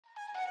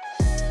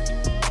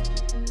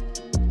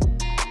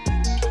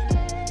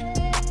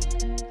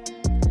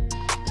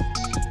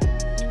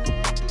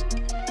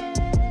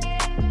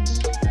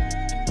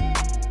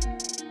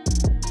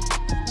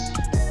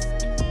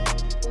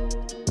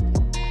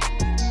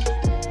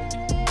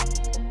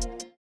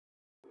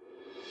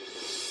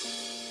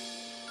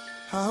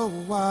Oh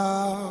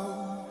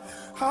wow,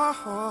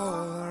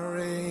 oh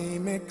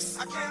remix.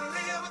 I can't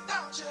live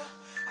without you.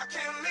 I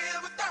can't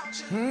live without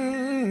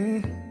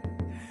you.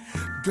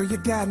 Girl, you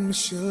got me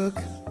shook.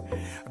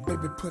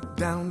 Baby, put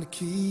down the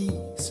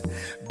keys.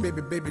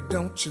 Baby, baby,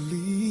 don't you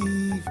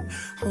leave.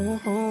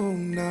 Oh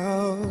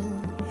no.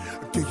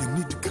 Girl, you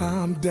need to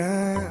calm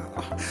down.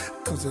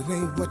 Cause it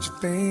ain't what you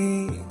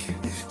think.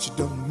 She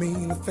don't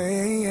mean a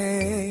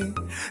thing.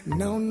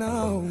 No,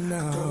 no,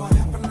 no. Girl, what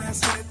happened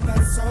last night,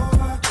 that's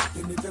over.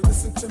 You need to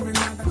listen to me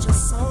now that you're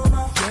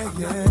sober.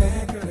 Yeah, yeah. I'm not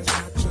mad, girl, it's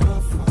not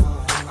your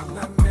fault. I'm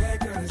not mad,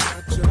 girl, it's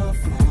not your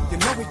fault. You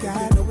know we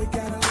got a little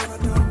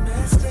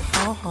domestic.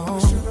 We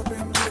should have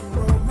been getting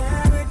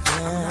romantic.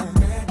 Yeah. I'm not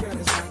mad, girl,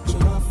 it's not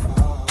your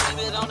fault. Blame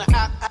it on the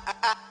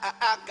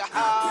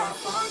alcohol.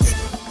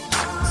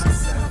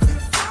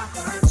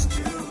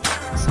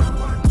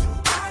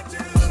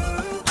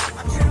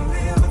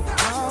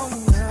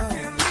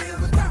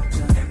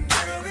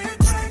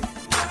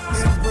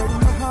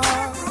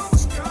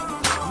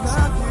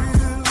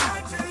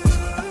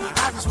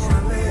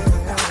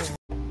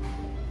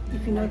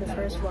 If you know the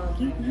first vlog,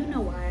 you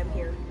know why I'm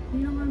here. You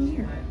know why I'm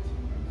here.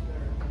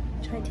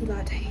 Chai tea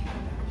latte.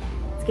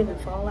 It's giving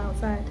fall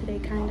outside today,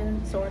 kinda,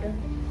 sorta.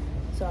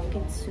 So I'm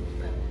getting soup.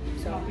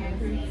 So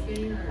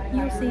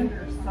you'll see.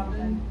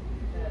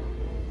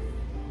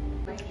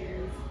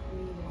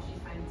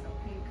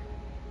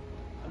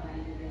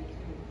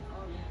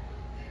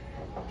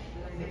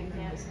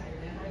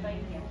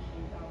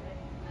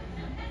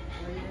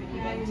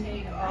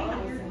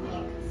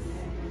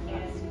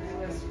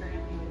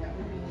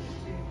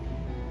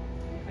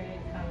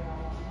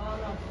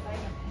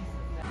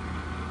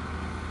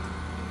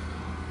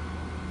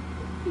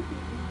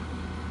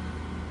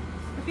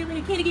 I feel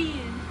like a kid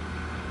again.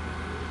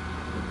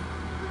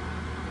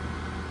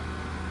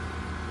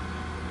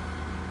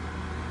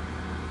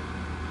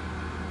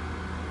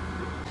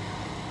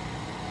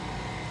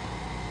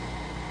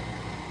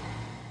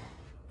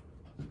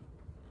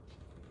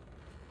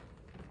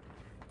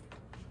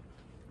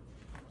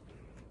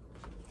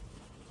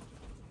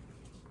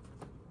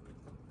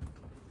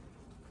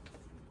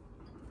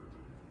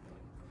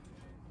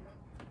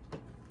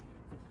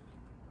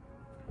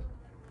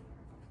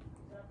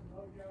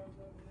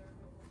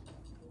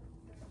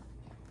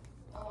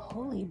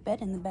 Holy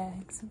bed in the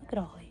bags. Look at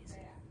all these.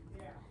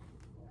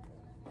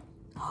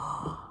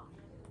 Oh.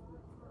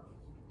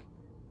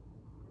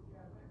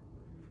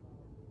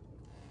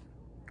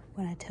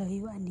 When I tell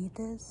you I need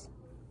this,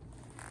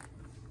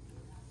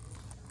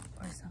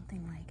 or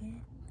something like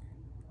it,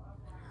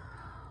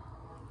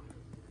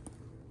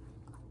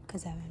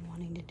 because I've been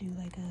wanting to do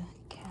like a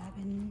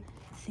cabin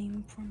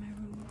theme for my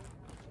room.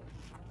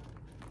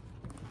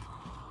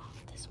 Oh,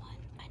 this one,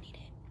 I need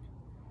it.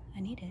 I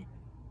need it.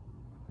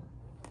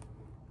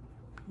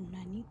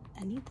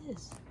 I need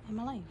this in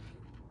my life.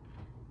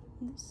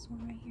 This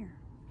one right here.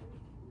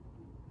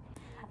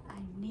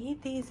 I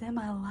need these in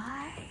my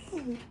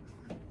life.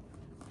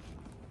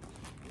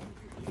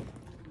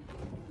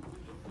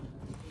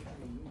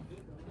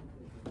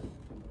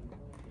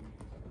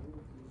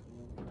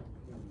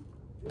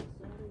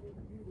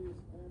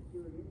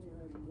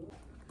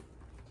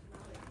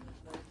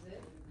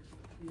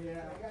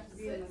 Yeah, I got to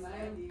be in the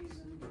 90s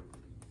and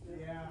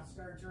yeah,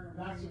 start turning.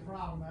 That's the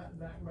problem.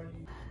 That way.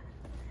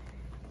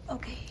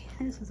 Okay,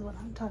 this is what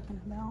I'm talking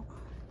about.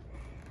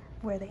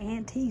 Where the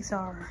antiques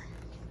are.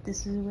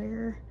 This is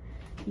where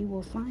you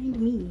will find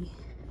me.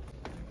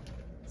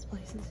 This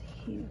place is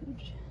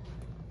huge.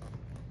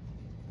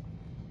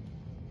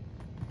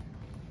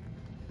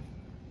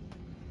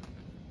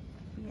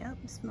 Yep,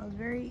 it smells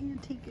very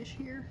antique-ish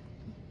here.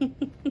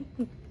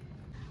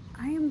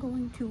 I am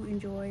going to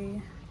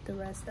enjoy the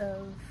rest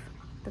of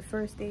the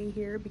first day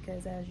here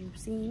because as you've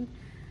seen,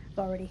 I've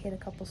already hit a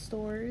couple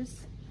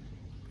stores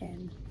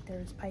and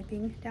there's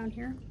piping down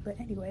here. But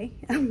anyway,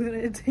 I'm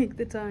gonna take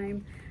the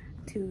time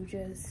to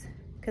just,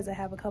 because I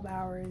have a couple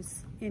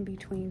hours in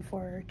between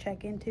for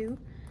check-in too.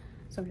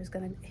 So I'm just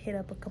gonna hit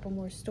up a couple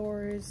more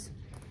stores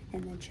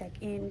and then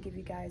check in, give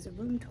you guys a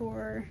room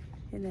tour,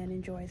 and then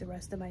enjoy the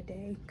rest of my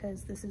day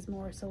because this is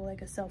more so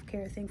like a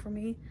self-care thing for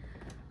me.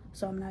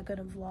 So I'm not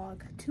gonna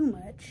vlog too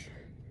much,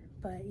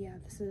 but yeah,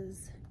 this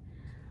is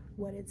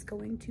what it's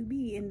going to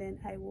be. And then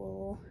I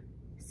will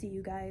see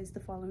you guys the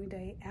following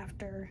day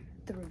after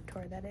the room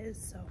tour, that is.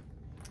 So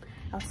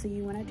I'll see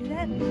you when I do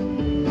that.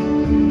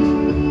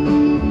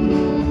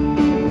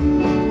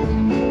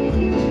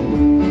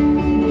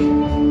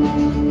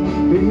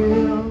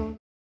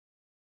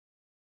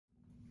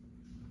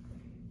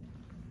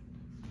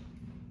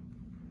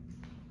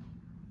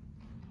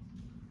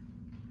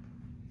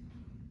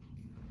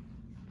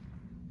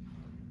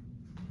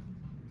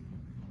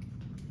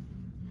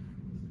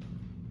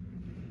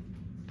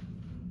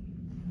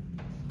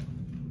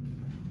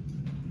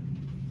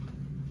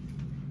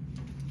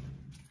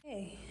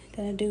 Okay,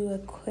 gonna do a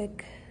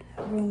quick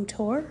room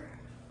tour.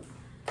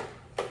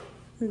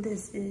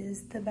 This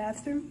is the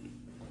bathroom.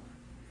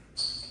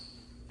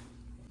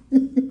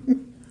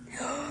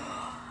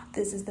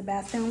 This is the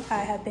bathroom I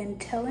have been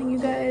telling you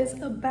guys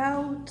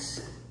about.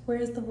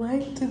 Where's the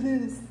light to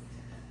this?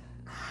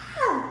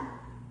 Ah!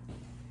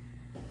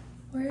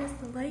 Where's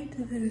the light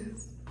to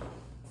this?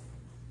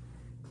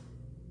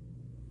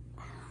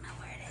 I don't know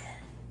where it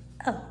is.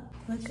 Oh,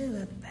 look at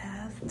the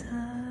bathtub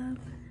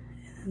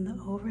and then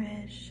the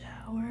overhead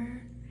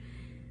shower.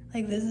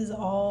 Like, this is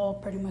all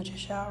pretty much a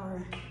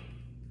shower.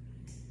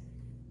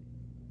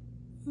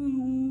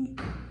 What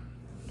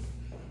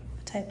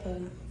type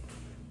of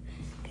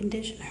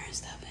conditioner and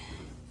stuff.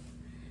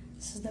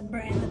 This is the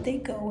brand that they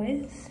go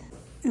with.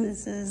 And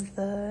this is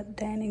the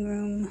dining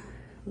room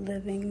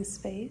living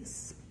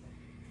space.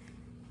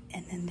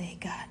 And then they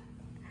got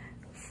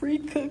free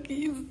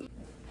cookies.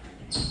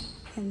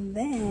 And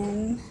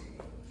then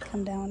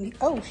come down.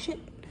 Oh shit.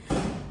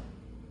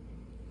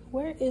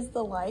 Where is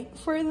the light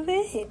for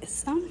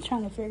this? I'm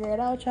trying to figure it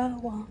out, y'all.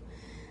 Well,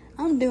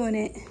 I'm doing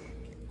it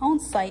on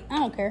site. I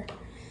don't care.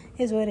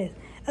 Here's what it is.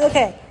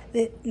 Okay.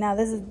 Now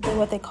this is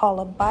what they call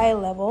a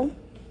bi-level.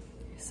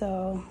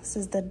 So this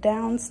is the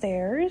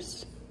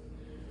downstairs.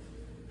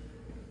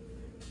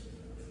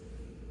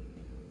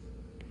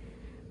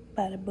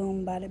 Bada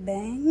boom, bada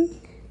bang.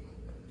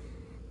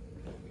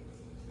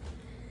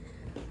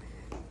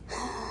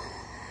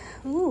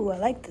 Ooh, I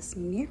like this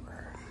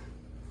mirror.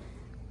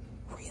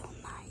 Real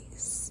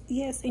nice.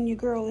 Yes, and your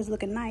girl is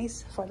looking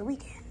nice for the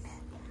weekend.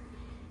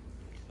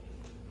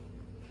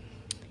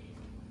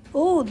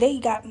 Ooh, they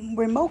got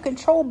remote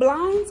control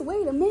blinds.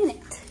 Wait a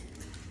minute.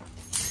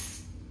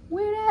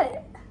 Where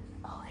that?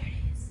 Oh, there it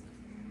is.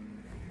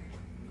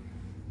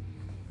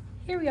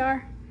 Here we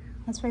are.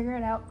 Let's figure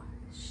it out.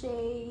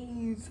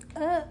 Shades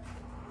up.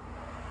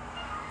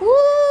 Woo!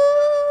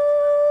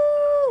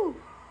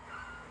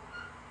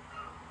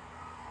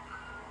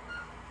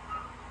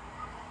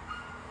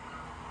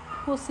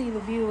 We'll see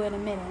the view in a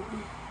minute.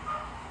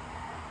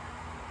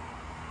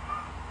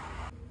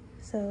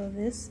 So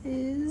this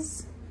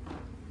is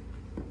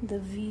the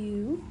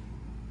view.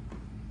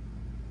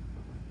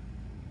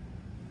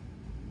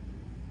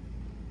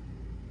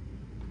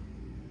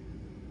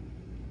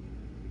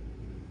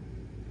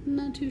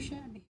 Not too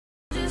shabby.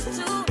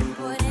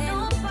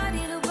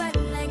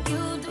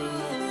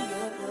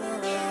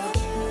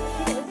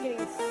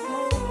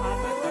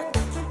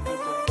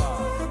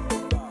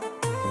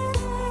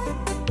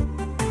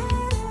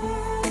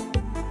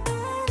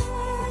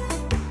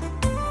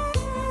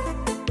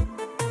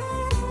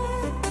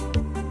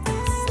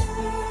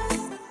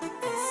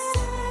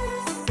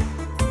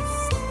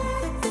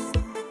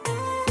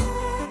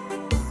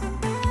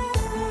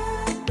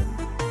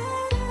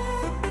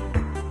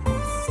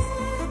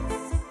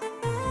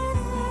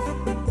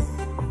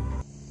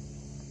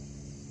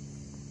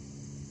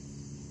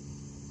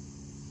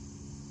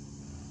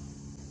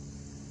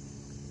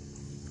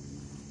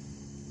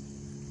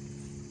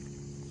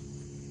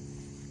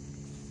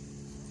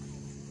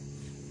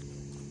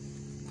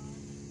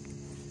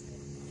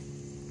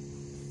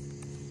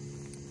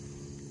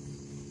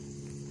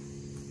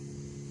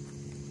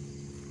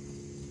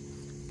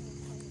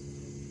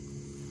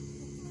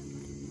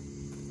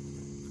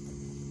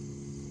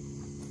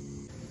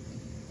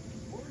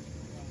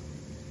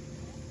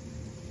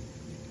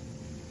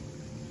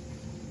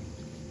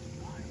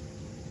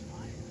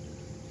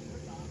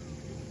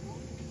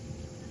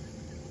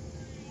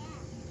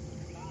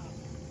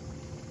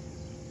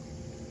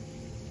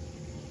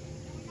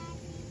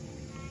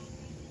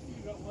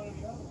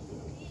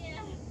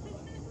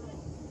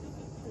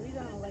 We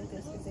don't like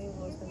this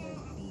gazebo because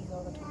there's bees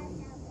all the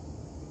time.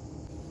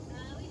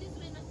 We just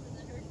went up to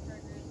the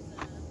Hirschberger's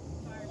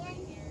farm right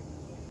here.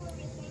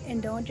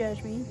 And don't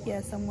judge me.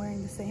 Yes, I'm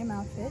wearing the same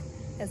outfit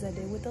as I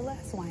did with the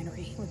last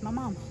winery with my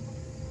mama.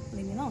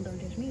 Leave me alone. Don't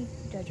judge me.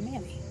 Judge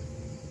Mammy.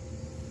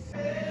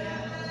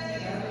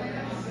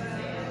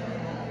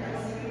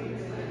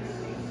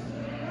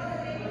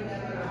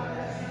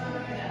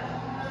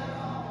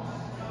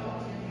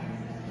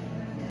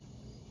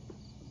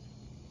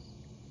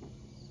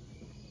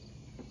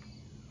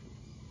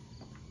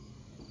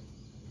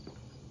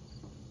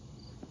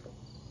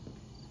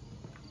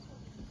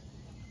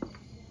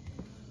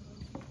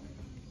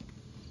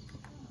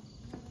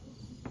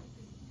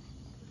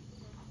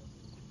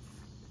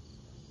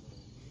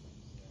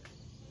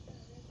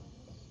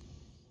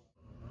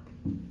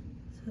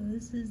 So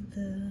this is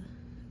the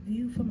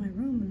view from my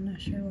room. I'm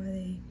not sure why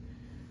they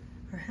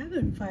are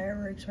having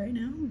fireworks right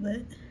now,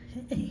 but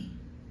hey.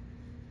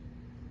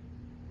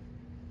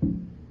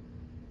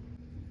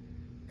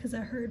 Because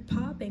I heard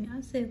popping.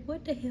 I said,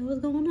 what the hell is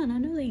going on? I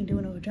know they ain't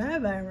doing no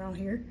drive-by around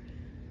here.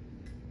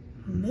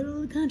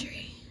 Middle of the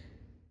country.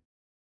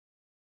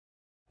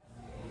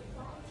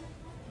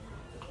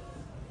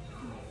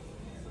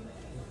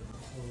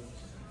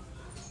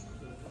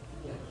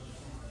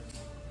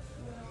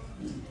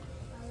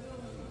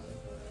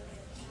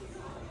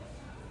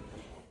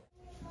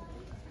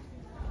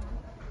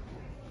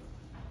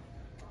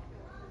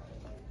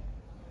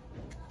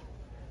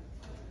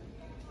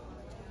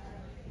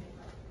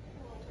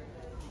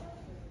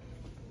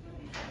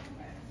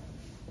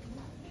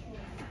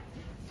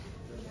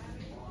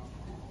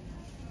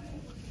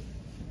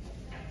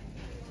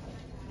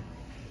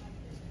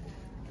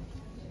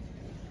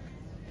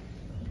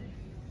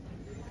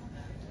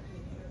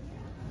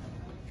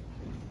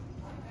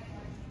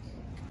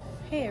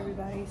 Hey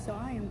everybody, so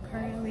I am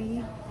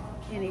currently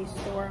in a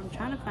store. I'm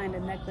trying to find a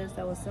necklace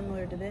that was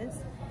similar to this,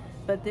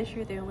 but this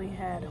year they only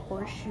had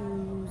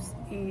horseshoes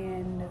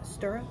and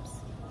stirrups.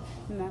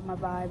 Not my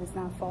vibe, it's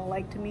not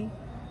fall-like to me.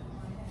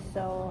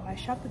 So I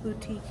shopped the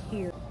boutique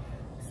here.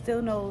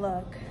 Still no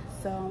luck,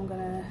 so I'm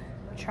gonna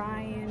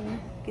try and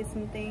get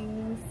some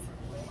things.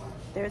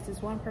 There's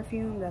this one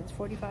perfume that's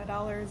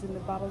 $45 and the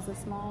bottle's this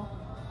small.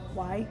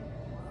 Why?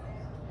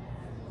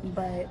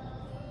 But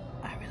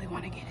I really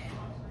want to get it.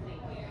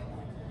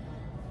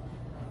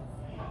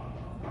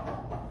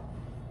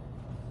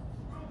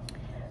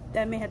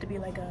 That may have to be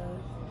like a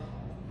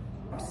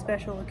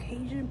special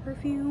occasion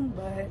perfume,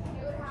 but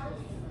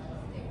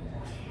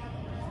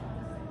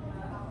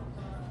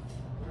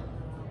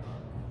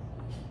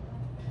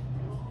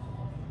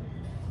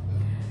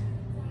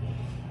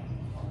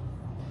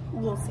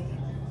we'll see.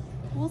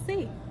 We'll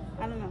see.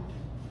 I don't know.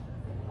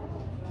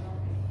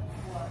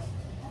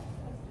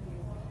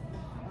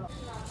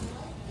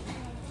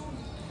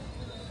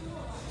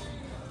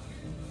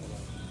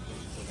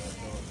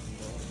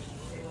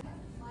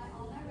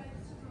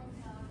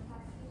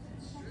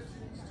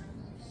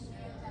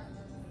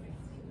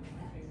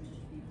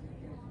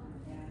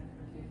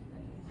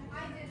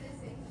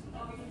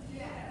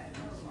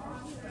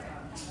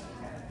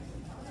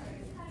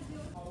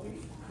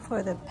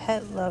 For the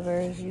pet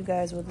lovers, you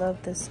guys would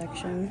love this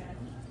section.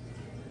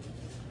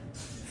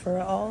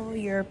 For all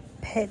your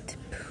pet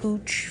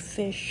pooch,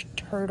 fish,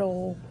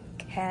 turtle,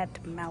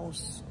 cat,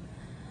 mouse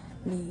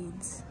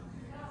needs.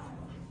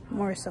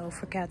 More so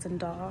for cats and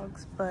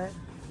dogs, but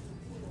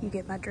you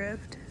get my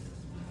drift.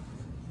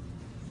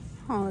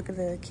 Oh, look at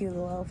the cute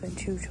little elephant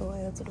chew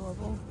toy. That's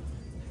adorable.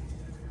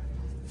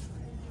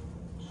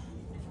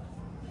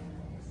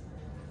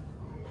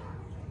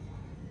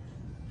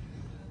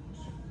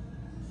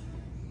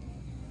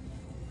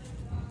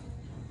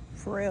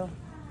 For real.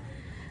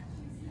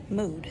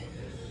 Mood.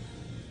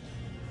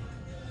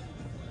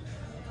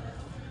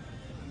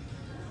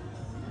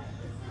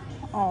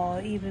 Oh,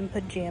 even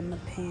pajama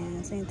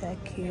pants. Ain't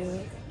that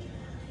cute?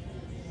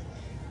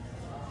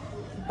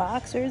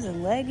 Boxers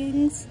and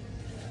leggings.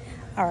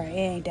 Alright, it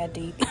ain't that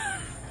deep.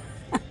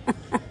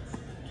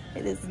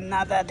 It is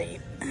not that deep.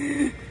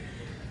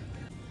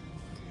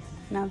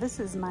 Now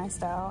this is my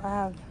style. I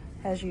have,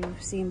 as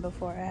you've seen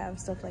before, I have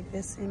stuff like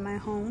this in my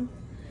home.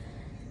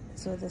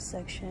 So this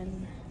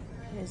section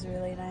is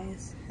really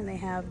nice. And they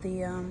have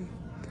the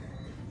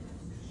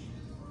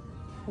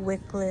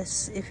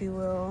wickless, if you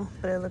will,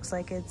 but it looks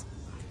like it's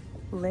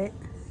lit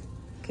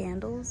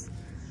candles.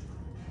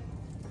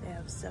 They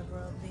have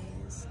several of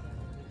these.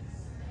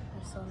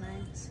 They're so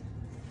nice.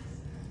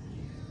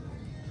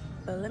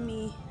 But let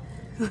me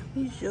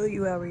show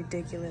you how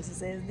ridiculous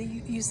this is.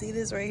 You see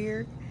this right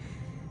here?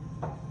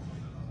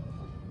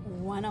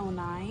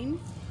 $109.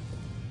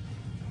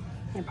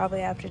 And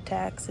probably after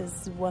tax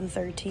is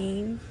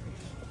 $113.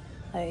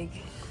 Like,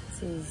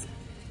 this is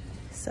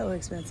so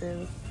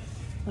expensive.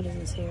 What is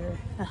this here?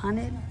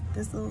 100?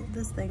 This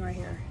thing right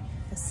here.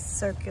 A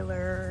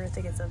circular, I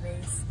think it's a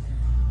vase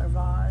or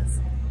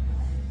vase.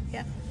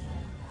 Yeah.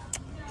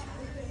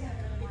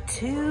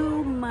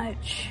 Too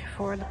much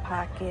for the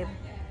pocket,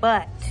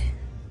 but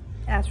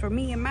as for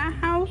me and my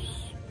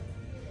house,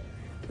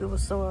 we will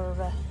serve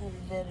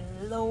the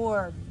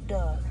Lord.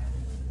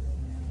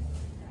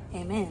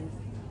 Amen.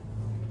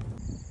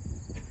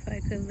 If I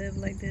could live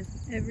like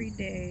this every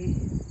day,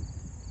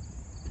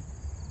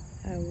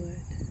 I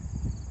would.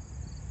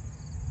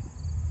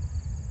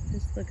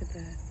 Just look at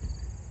that.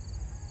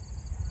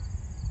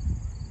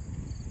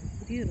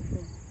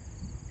 Beautiful.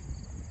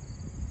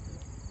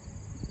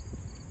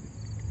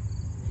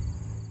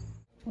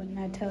 Wouldn't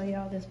I tell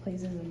y'all this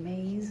place is a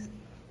maze?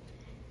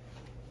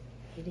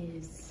 It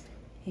is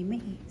a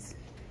maze.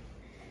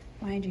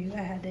 Mind you,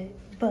 I had to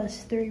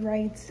bust 3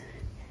 rights,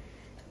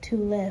 2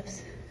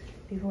 lefts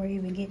before I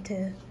even get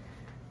to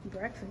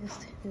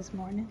breakfast this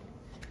morning.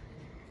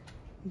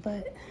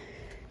 But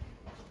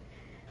I'm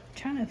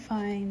trying to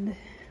find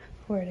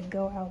where to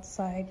go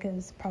outside,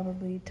 because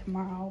probably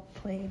tomorrow I'll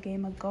play a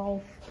game of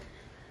golf,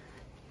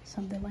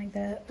 something like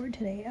that, or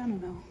today, I don't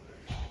know.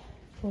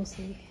 We'll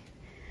see,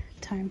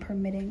 time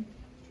permitting.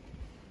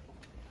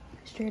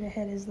 Straight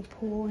ahead is the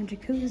pool and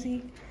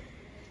jacuzzi.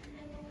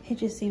 It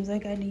just seems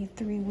like I need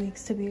 3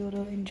 weeks to be able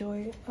to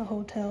enjoy a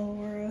hotel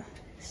or a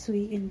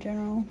suite in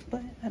general,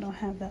 but I don't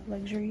have that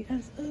luxury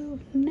as of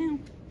now.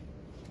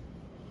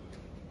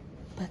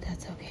 But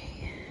that's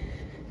okay.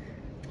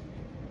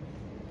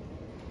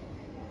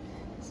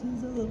 This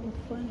is a little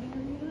fun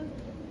area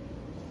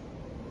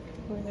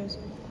where there's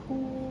a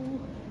pool,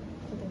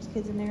 but there's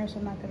kids in there, so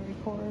I'm not going to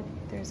record.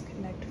 There's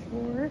Connect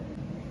 4,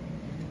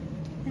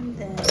 and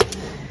then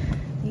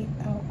the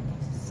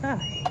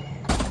outside.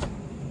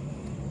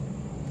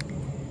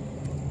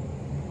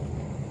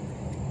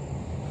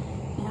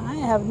 Now I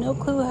have no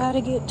clue how to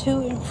get to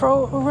and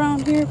fro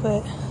around here,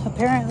 but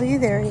apparently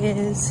there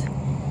is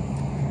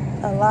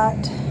a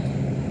lot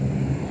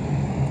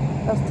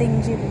of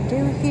things you can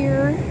do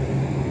here,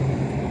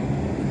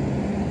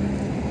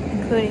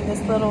 including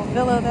this little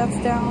villa that's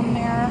down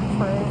there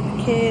for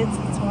the kids.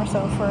 It's more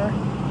so for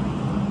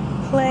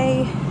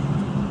play.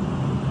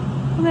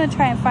 I'm gonna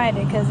try and find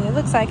it because it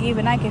looks like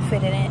even I can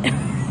fit in it.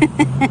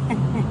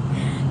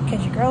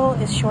 Because your girl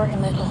is short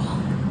and little.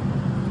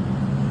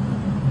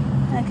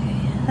 Okay,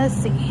 let's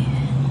see.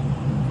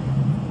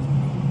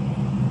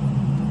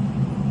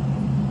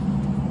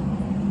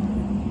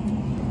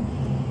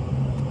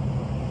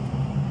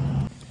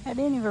 I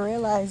didn't even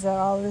realize that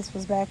all this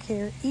was back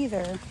here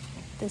either.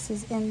 This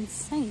is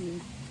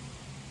insane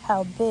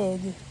how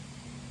big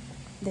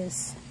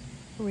this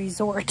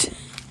resort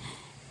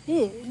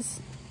is.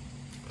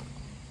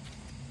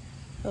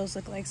 Those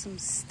look like some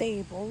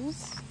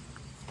stables.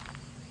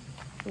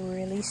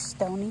 Really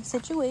stony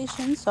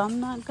situation, so I'm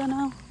not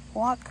gonna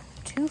walk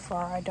too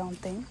far, I don't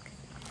think.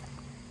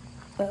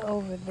 But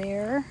over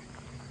there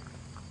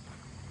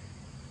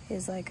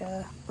is like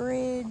a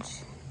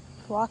bridge,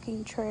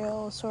 walking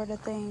trail sort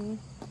of thing.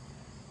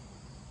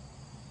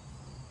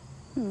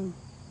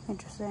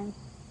 Interesting.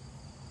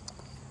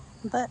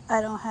 But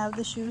I don't have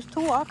the shoes to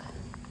walk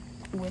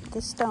with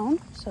the stone,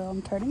 so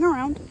I'm turning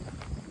around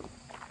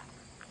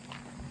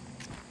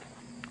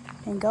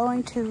and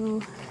going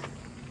to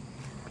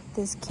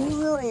this cute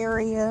little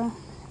area,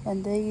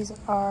 and these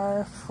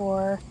are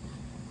for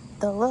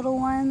the little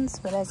ones,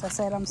 but as I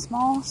said, I'm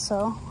small,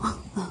 so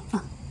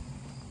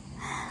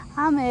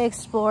I'm gonna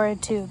explore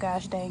it too,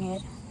 gosh dang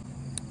it.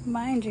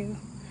 Mind you,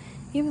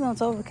 even though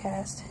it's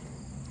overcast,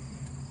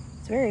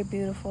 it's very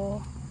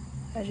beautiful,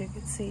 as you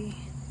can see.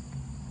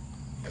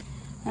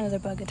 Another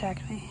bug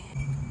attacked me.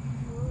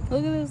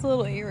 Look at this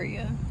little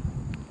area.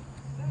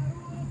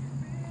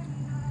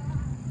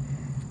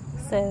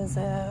 It says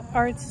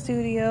art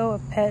studio, a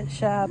pet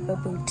shop, a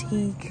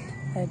boutique,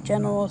 a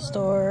general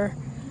store,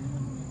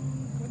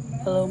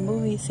 a little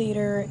movie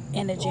theater,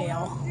 and a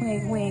jail.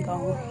 We ain't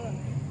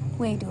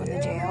doing the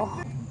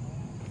jail.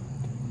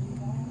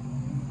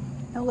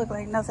 Don't look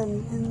like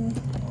nothing in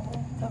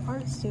the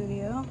art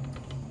studio.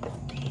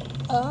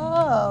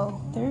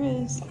 Oh, there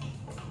is.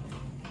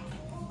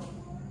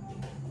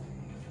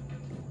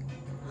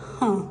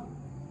 Huh.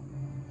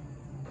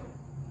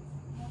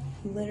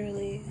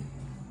 Literally.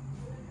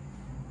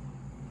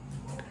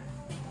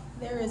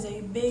 There is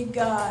a big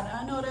God.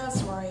 I know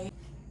that's right.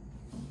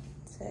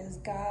 It says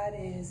God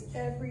is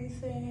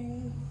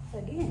everything.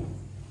 Again.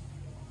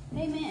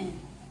 Amen.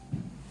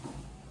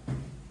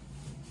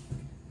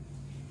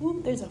 Ooh,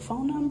 there's a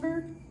phone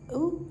number.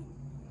 Ooh.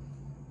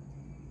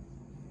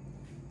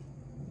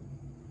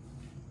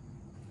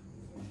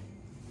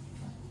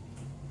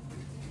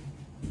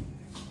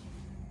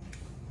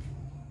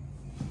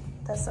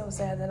 That's so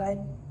sad that I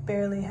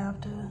barely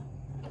have to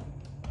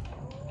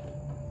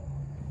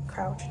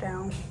crouch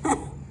down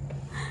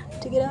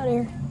to get out of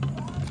here.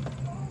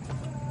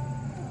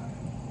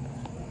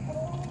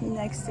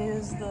 Next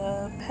is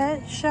the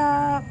pet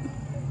shop.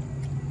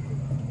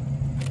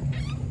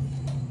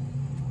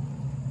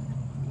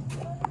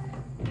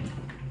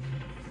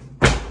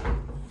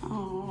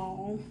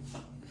 Oh,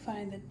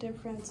 find the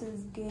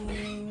differences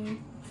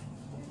game.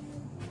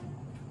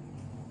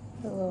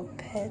 The little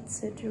pet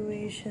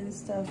situation,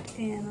 stuffed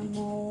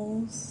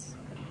animals.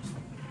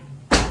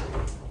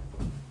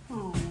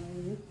 Oh.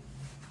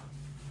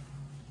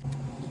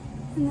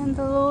 And then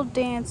the little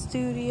dance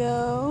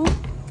studio.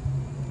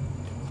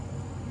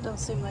 Don't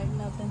seem like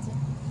nothing's.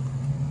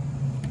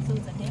 So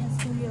it's a dance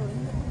studio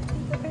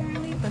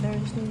apparently, but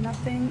there's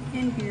nothing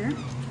in here.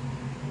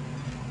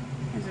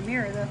 There's a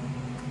mirror though.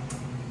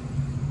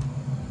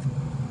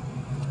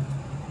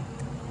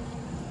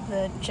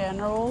 The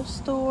general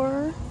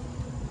store.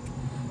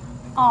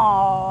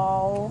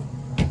 Oh,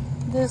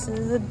 this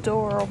is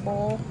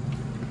adorable.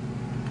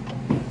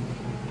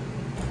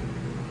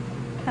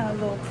 Kind of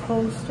little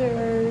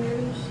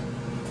posters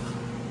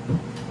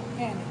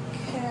and a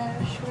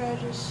cash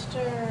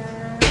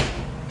register.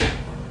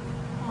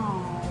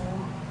 Oh,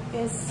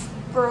 it's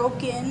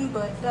broken,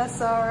 but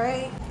that's all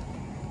right.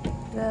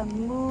 The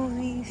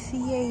movie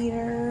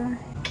theater.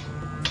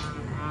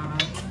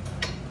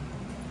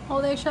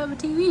 Oh, they shove a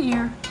TV in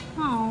here.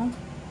 Oh,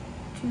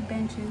 2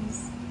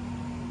 benches.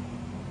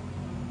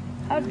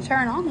 How to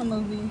turn on the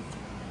movie?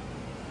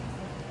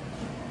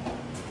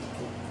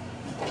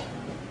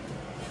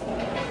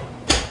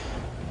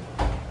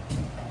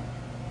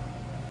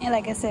 And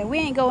like I said, we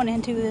ain't going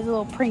into this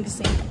little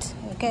precinct,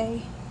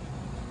 okay?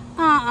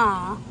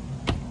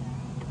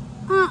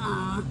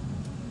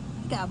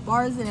 Got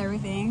bars and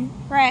everything.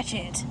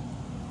 Ratchet.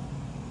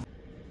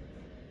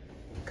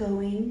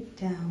 Going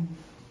down.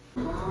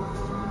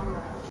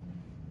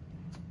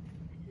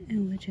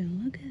 And would you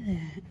look at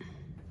that?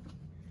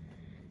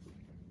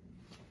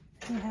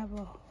 We have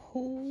a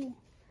whole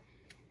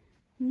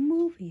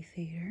movie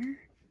theater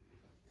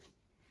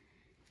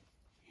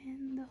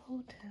in the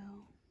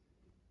hotel.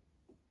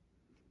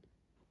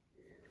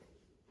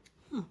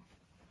 Huh.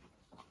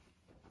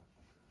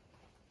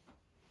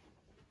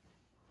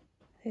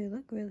 They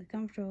look really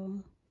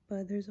comfortable,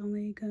 but there's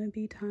only gonna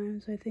be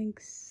times, I think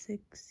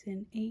 6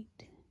 and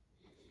 8,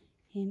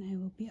 and I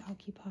will be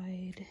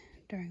occupied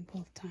during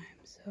both times,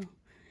 so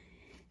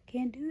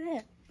can't do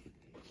that.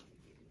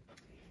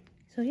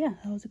 So yeah,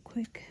 that was a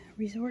quick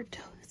resort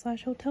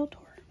slash hotel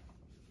tour.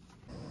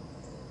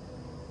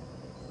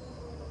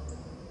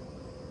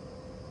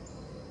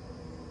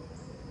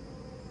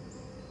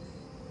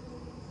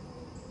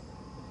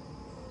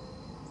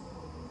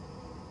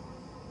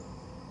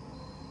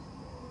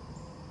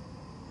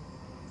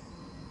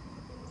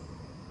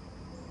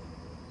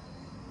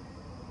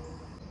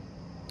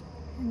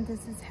 And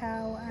this is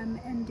how I'm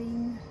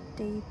ending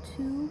day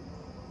 2.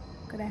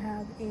 Gonna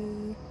have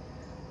a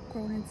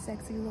grown and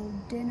sexy little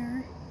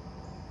dinner.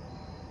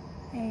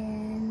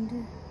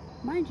 And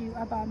mind you,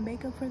 I bought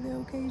makeup for the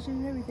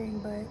occasion and everything,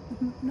 but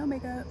no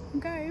makeup,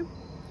 okay.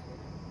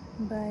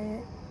 But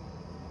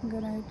I'm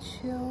gonna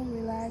chill,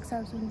 relax,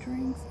 have some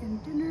drinks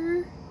and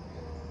dinner,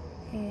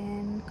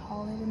 and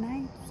call it a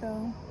night.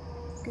 So,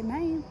 good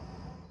night.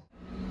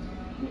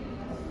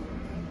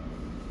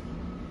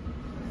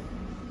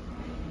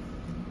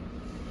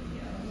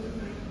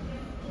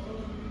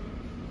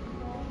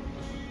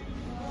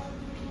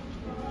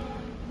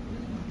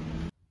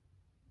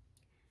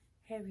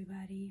 Hey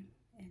everybody,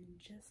 and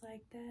just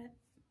like that,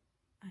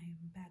 I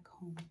am back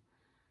home.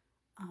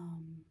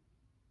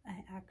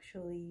 I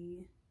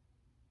actually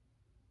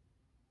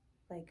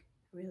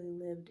really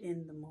lived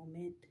in the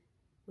moment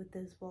with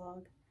this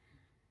vlog,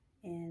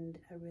 and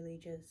I really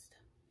just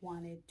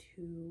wanted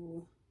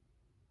to,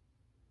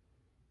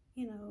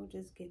 you know,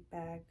 just get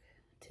back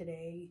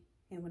today.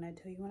 And when I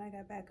tell you, when I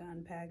got back, I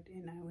unpacked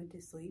and I went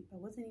to sleep. I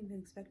wasn't even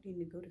expecting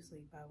to go to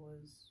sleep. I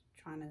was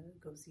trying to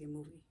go see a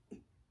movie.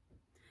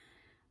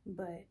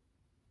 But,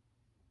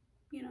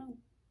 you know,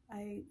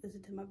 I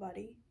listened to my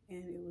body,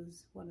 and it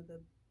was one of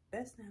the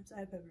best naps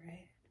I've ever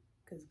had.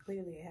 Because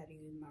clearly I had to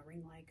use my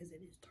ring light because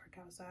it is dark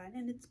outside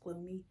and it's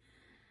gloomy.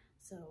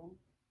 So,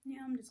 yeah,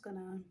 I'm just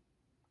gonna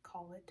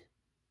call it.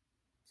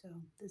 So,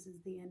 this is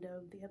the end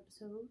of the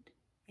episode.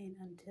 And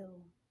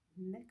until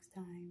next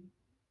time,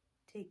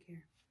 take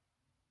care.